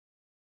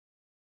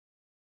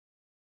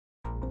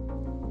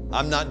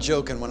I'm not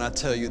joking when I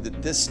tell you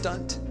that this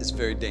stunt is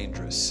very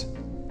dangerous.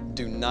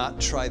 Do not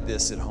try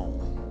this at home.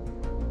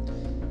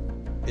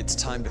 It's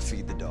time to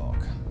feed the dog.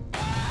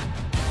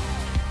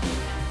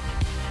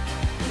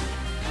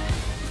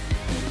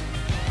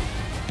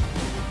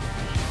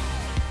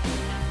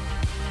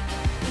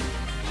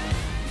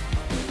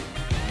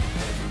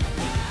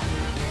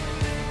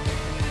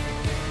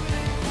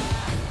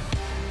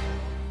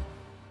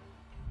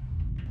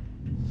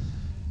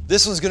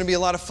 This one's gonna be a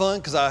lot of fun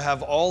because I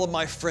have all of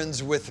my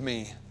friends with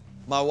me.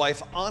 My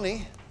wife,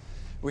 Ani,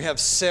 we have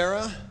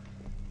Sarah,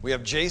 we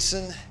have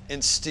Jason,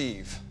 and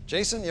Steve.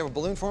 Jason, you have a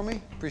balloon for me?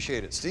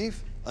 Appreciate it.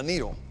 Steve, a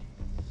needle.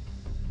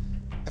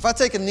 If I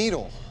take a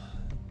needle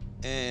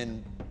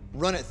and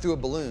run it through a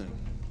balloon,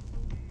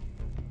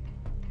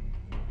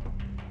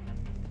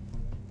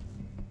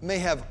 it may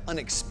have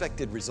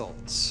unexpected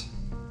results.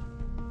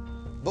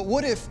 But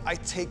what if I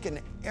take an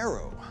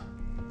arrow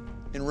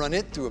and run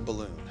it through a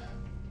balloon?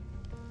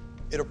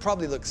 It'll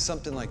probably look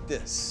something like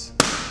this.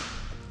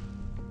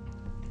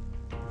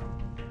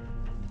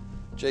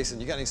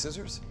 Jason, you got any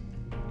scissors?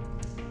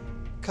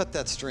 Cut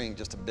that string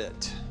just a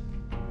bit.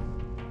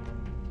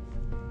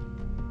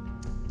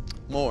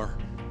 More.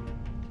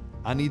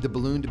 I need the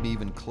balloon to be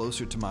even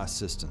closer to my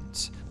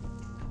assistants.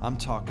 I'm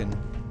talking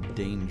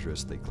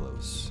dangerously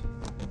close.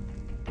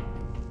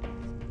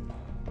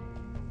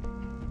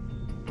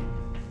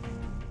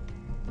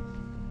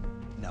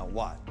 Now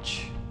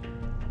watch.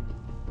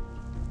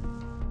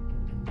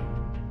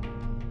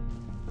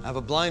 I have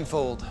a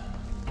blindfold.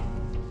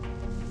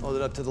 Hold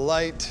it up to the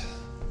light.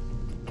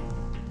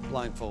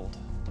 Blindfold.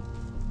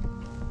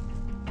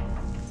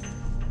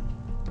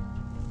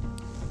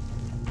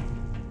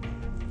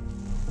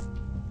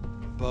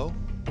 Bow.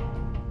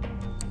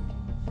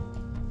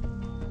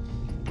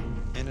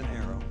 And an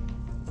arrow.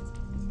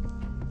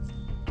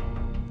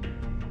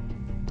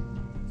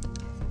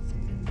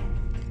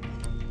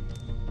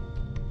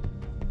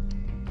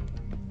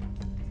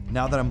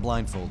 Now that I'm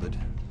blindfolded,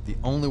 the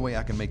only way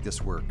I can make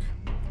this work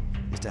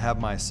is to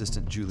have my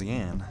assistant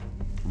Julianne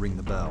ring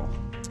the bell.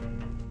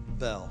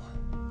 Bell.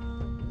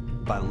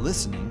 By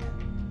listening,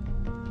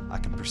 I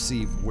can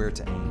perceive where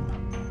to aim.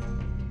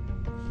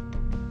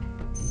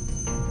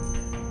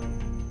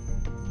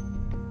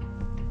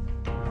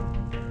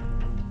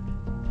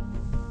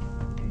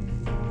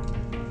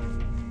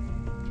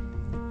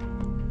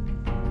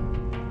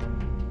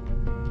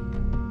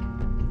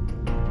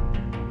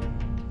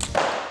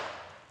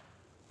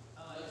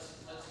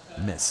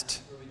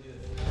 Missed.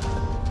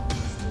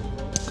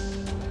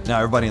 Now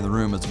everybody in the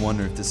room is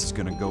wondering if this is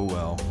gonna go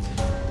well.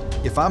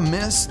 If I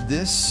miss,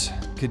 this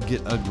could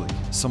get ugly.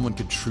 Someone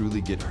could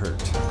truly get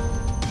hurt.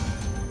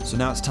 So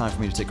now it's time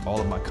for me to take all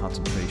of my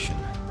concentration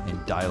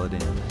and dial it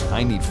in.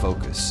 I need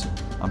focus.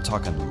 I'm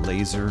talking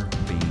laser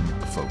beam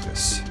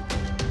focus.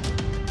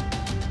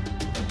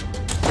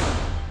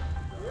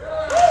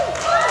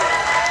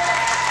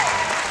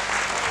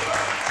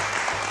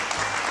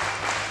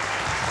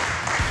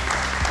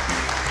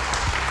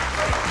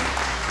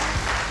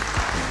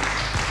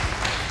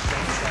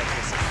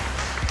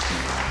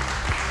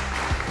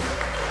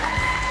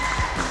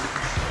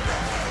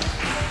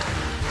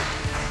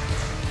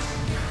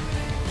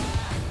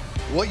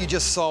 What you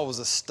just saw was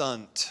a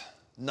stunt,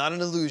 not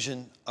an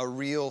illusion, a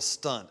real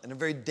stunt, and a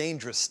very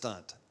dangerous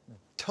stunt.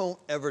 Don't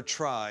ever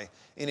try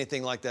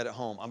anything like that at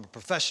home. I'm a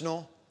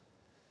professional.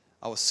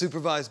 I was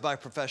supervised by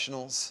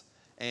professionals,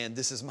 and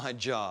this is my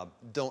job.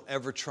 Don't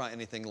ever try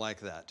anything like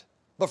that.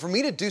 But for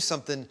me to do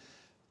something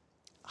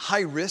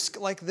high risk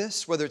like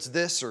this, whether it's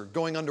this or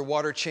going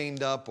underwater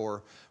chained up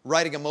or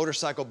riding a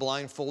motorcycle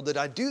blindfolded,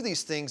 I do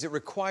these things. It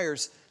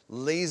requires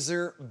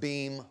laser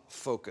beam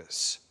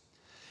focus.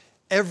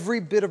 Every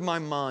bit of my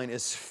mind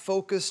is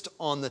focused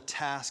on the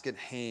task at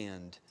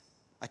hand.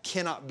 I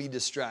cannot be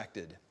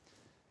distracted.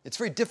 It's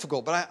very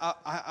difficult, but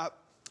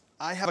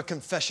I have a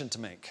confession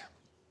to make.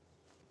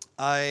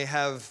 I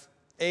have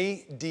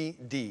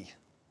ADD.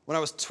 When I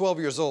was 12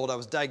 years old, I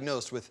was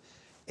diagnosed with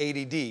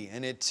ADD,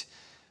 and it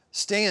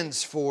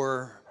stands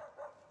for...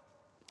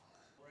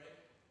 Break.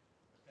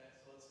 Okay,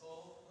 so let's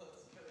hold.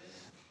 Let's go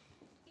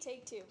in.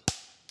 Take two.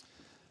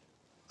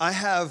 I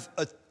have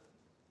a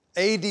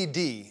ADD.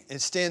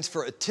 It stands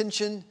for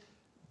Attention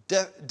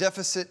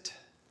Deficit.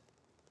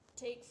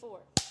 Take four.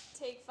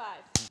 Take five.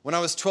 When I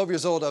was 12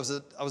 years old, I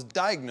was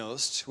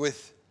diagnosed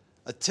with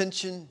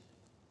attention.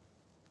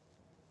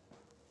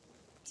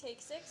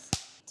 Take six.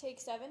 Take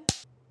seven.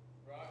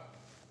 Rock.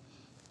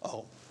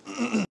 Oh.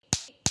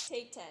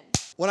 Take 10.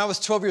 When I was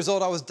 12 years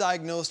old, I was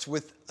diagnosed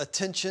with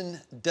attention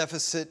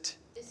deficit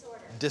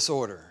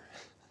disorder,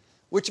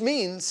 which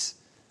means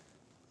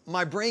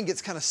my brain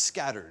gets kind of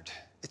scattered.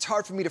 It's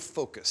hard for me to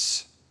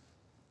focus.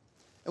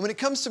 And when it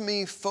comes to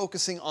me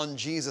focusing on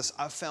Jesus,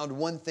 I've found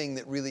one thing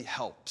that really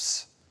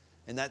helps,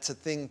 and that's a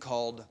thing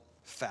called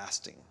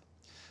fasting.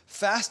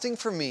 Fasting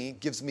for me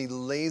gives me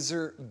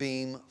laser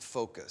beam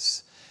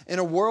focus. In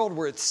a world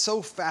where it's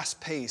so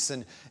fast-paced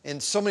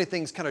and so many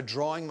things kind of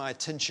drawing my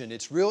attention,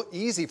 it's real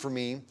easy for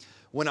me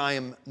when I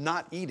am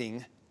not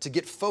eating to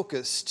get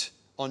focused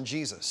on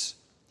Jesus.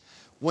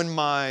 When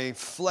my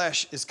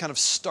flesh is kind of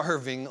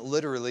starving,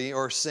 literally,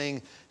 or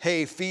saying,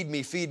 hey, feed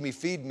me, feed me,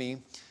 feed me,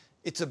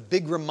 it's a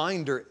big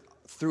reminder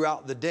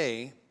throughout the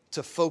day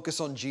to focus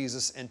on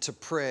Jesus and to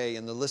pray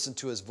and to listen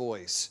to his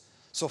voice.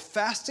 So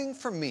fasting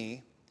for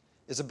me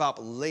is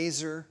about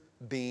laser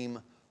beam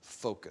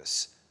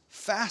focus.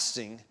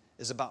 Fasting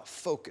is about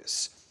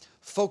focus,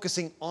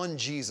 focusing on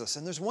Jesus.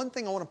 And there's one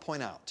thing I want to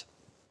point out.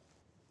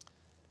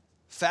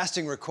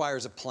 Fasting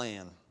requires a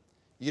plan.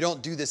 You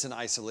don't do this in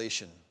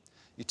isolation.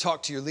 You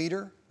talk to your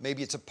leader,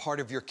 maybe it's a part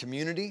of your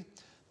community,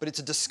 but it's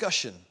a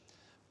discussion.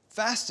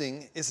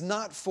 Fasting is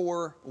not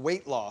for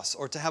weight loss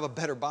or to have a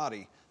better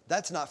body.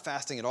 That's not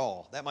fasting at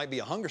all. That might be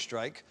a hunger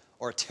strike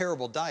or a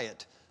terrible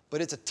diet,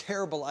 but it's a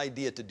terrible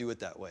idea to do it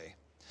that way.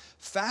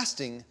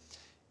 Fasting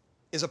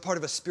is a part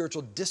of a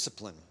spiritual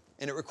discipline,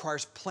 and it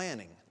requires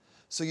planning.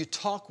 So you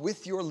talk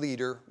with your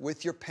leader,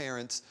 with your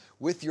parents,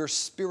 with your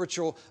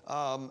spiritual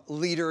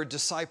leader,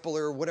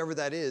 discipler, whatever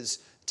that is,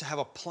 to have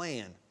a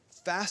plan.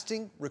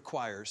 Fasting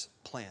requires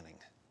planning.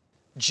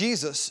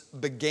 Jesus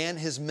began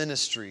his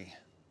ministry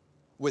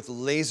with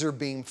laser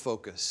beam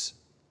focus.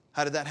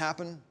 How did that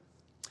happen?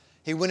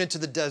 He went into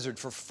the desert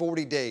for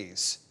 40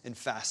 days and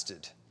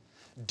fasted.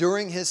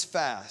 During his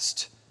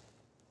fast,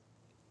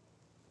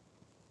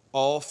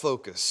 all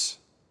focus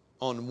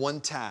on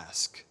one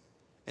task,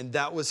 and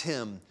that was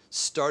him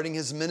starting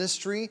his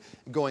ministry,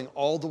 going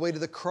all the way to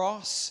the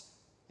cross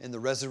and the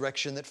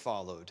resurrection that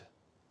followed.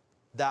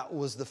 That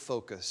was the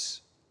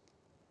focus.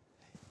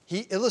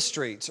 He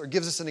illustrates or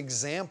gives us an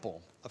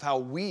example of how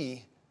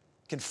we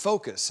can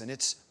focus, and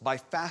it's by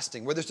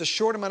fasting, whether it's a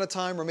short amount of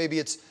time or maybe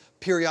it's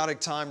periodic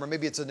time or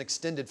maybe it's an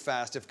extended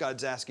fast if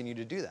God's asking you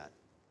to do that.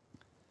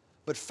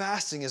 But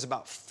fasting is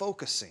about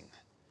focusing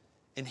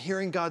and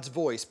hearing God's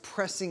voice,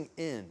 pressing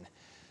in.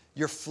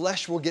 Your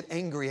flesh will get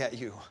angry at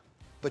you,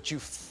 but you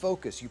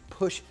focus, you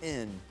push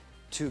in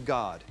to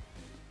God.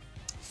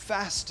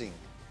 Fasting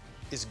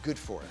is good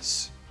for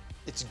us.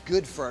 It's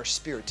good for our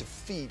spirit to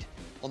feed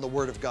on the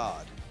Word of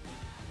God.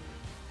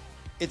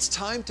 It's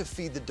time to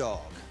feed the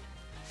dog.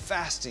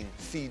 Fasting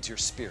feeds your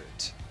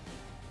spirit.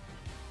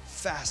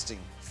 Fasting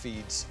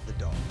feeds the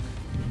dog.